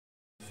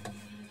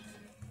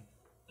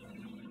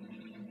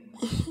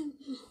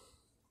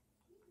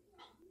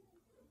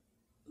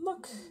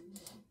Look,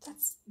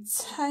 that's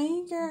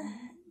tiger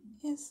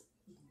is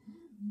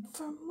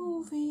for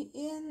movie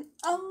in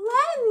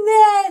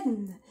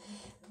Aladdin.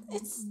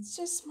 It's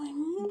just my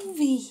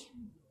movie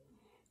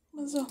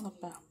was all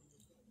about.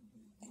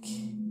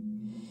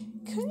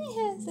 Couldn't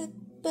have the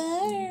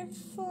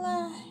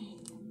butterfly.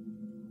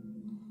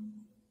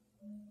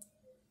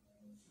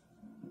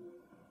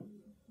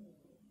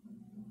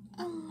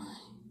 On my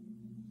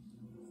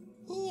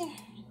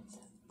ears.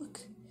 Look,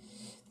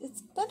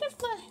 it's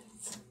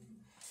butterflies.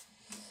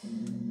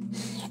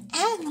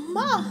 And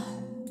moth.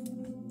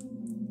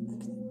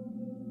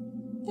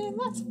 There are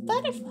lots of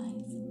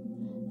butterflies.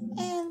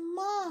 And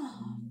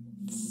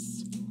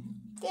moths.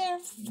 They're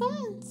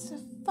fun to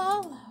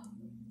follow.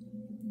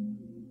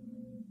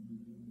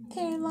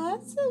 There are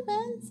lots of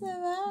ends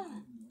of our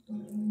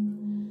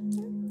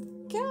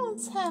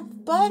girls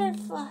have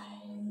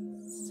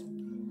butterflies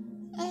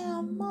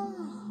and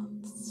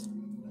moths.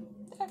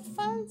 They're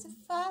fun to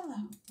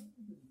follow.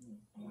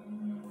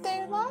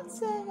 There are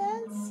lots of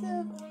ends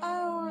of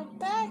our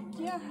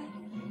backyard,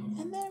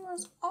 and they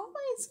must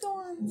always go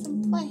on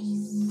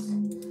someplace.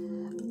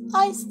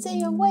 I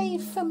stay away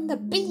from the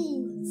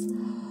bees.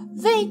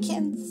 They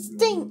can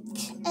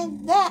stink,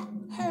 and that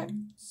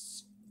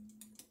hurts.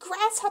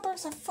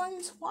 Grasshoppers are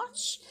fun to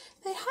watch.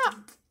 They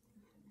hop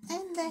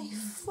and they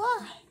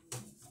fly.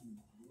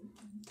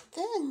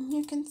 Then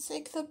you can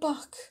take the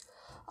buck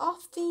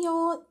off the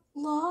old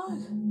log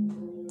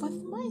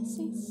with mice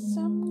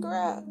some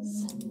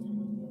grubs.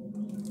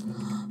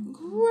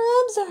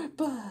 Grubs are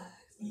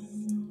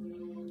bugs.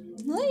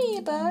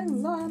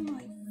 Ladybugs are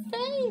my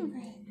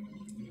favorite.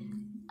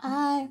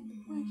 I'm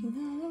working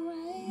on the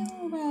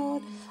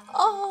railroad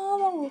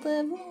all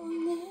the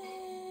morning.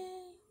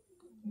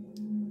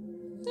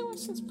 The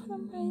Russians put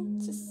them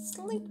right to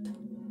sleep.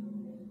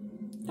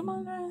 Come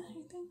on, I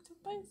think the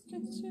bike's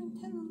good to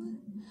handle it.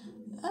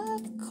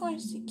 Of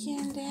course you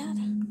can, Dad.